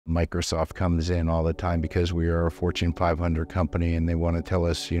Microsoft comes in all the time because we are a Fortune 500 company, and they want to tell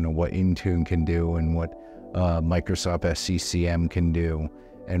us, what Intune can do and what Microsoft SCCM can do.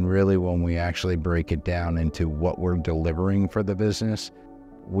 And really, when we actually break it down into what we're delivering for the business,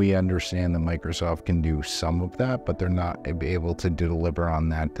 we understand that Microsoft can do some of that, but they're not able to deliver on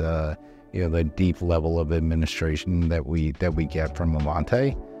that, the deep level of administration that we get from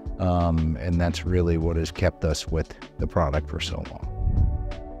Ivanti. And that's really what has kept us with the product for so long.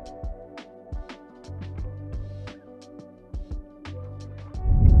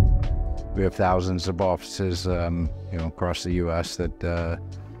 We have thousands of offices, across the U.S. that,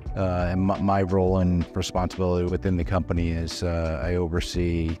 and my role and responsibility within the company is I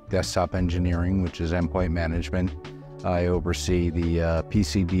oversee desktop engineering, which is endpoint management. I oversee the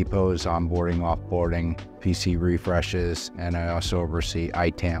PC depots, onboarding, offboarding, PC refreshes, and I also oversee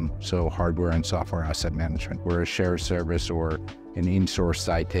ITAM, so hardware and software asset management. We're a shared service or an in-sourced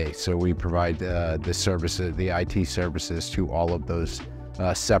IT, so we provide the services, the IT services to all of those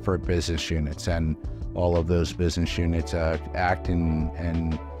separate business units, and all of those business units act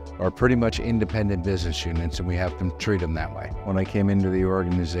and are pretty much independent business units, and we have to treat them that way. When I came into the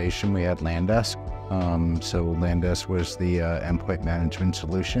organization, we had LandDesk. So LandDesk was the endpoint management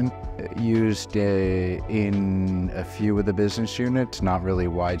solution. Used in a few of the business units, not really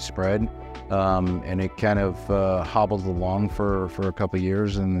widespread. And it kind of hobbled along for a couple of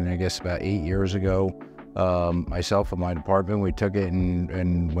years, and I guess about 8 years ago, myself and my department, we took it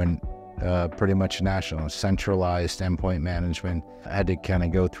and went pretty much national. Centralized endpoint management. I had to kind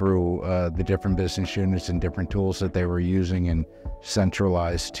of go through the different business units and different tools that they were using and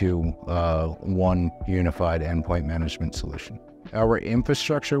centralize to one unified endpoint management solution. Our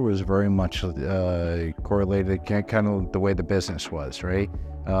infrastructure was very much correlated kind of the way the business was, right?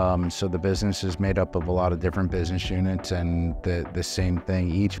 So the business is made up of a lot of different business units, and the same thing,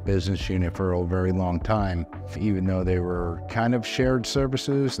 each business unit for a very long time, even though they were kind of shared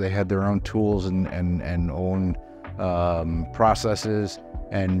services, they had their own tools and own processes,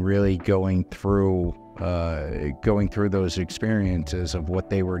 and really going through those experiences of what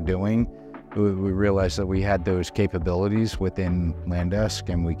they were doing, we realized that we had those capabilities within LandDesk,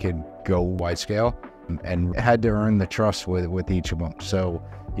 and we could go wide scale, and had to earn the trust with each of them. So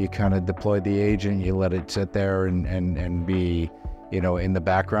you kind of deploy the agent, you let it sit there and be, in the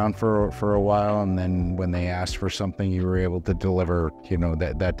background for a while, and then when they asked for something, you were able to deliver,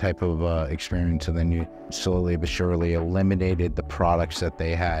 that type of experience, and then you slowly but surely eliminated the products that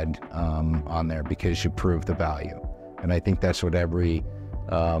they had on there because you proved the value. And I think that's what every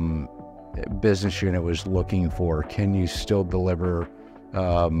business unit was looking for. Can you still deliver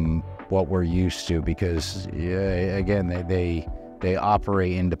what we're used to? Because again, they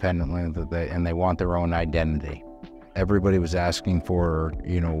operate independently, and they want their own identity. Everybody was asking for,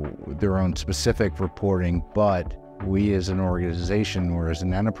 their own specific reporting, but we as an organization or as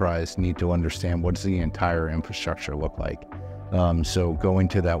an enterprise need to understand what does the entire infrastructure look like. So going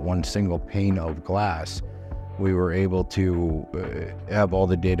to that one single pane of glass, we were able to have all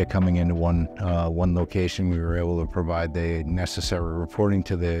the data coming into one location. We were able to provide the necessary reporting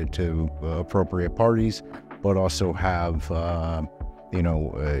to appropriate parties, but also have an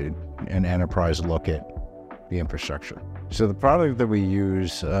enterprise look at the infrastructure. So the product that we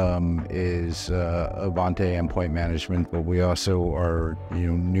use is Ivanti Endpoint Management, but we also are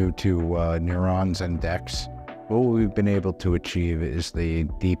new to Neurons and Dex. What we've been able to achieve is the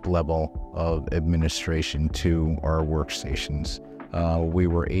deep level of administration to our workstations. We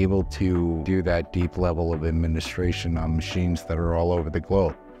were able to do that deep level of administration on machines that are all over the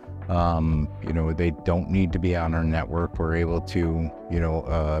globe. They don't need to be on our network. We're able to,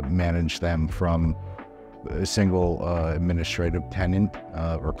 manage them from a single administrative tenant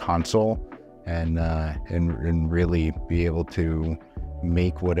or console, and really be able to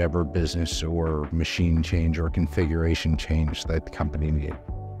make whatever business or machine change or configuration change that the company needed.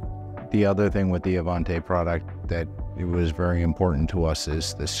 The other thing with the Ivanti product that it was very important to us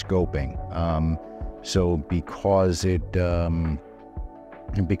is the scoping. So because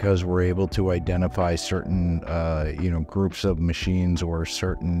we're able to identify certain groups of machines or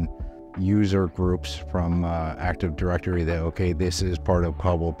certain user groups from Active Directory, that okay, this is part of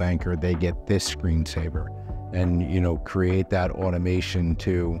Coldwell Banker, they get this screensaver, and create that automation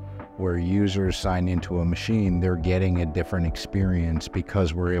to where users sign into a machine, they're getting a different experience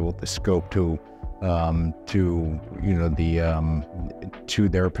because we're able to scope to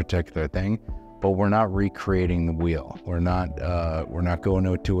their particular thing. But we're not recreating the wheel. We're not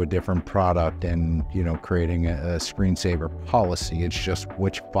going to a different product and creating a screensaver policy. It's just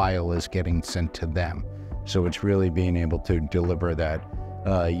which file is getting sent to them. So it's really being able to deliver that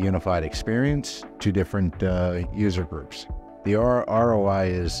unified experience to different user groups. The ROI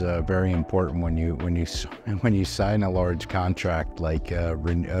is very important when you sign a large contract like a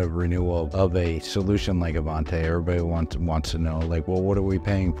renewal of a solution like Ivanti. Everybody wants to know, like, well, what are we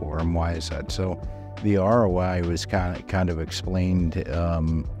paying for and why is that? So the ROI was kind of explained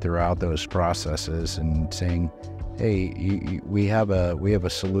throughout those processes, and saying, hey, we have a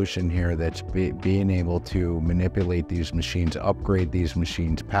solution here that's being able to manipulate these machines, upgrade these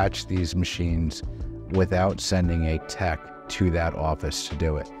machines, patch these machines without sending a tech to that office to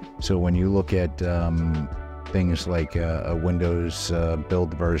do it. So when you look at things like a Windows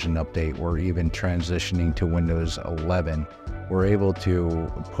build version update, or even transitioning to Windows 11, we're able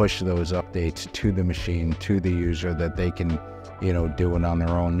to push those updates to the machine, to the user, that they can, do it on their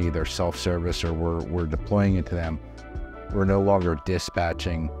own, either self-service or we're deploying it to them. We're no longer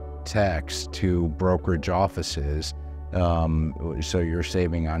dispatching techs to brokerage offices. So you're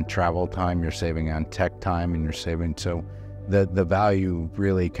saving on travel time, you're saving on tech time, and you're saving, so the value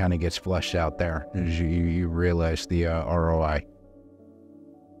really kind of gets fleshed out there as you realize the ROI.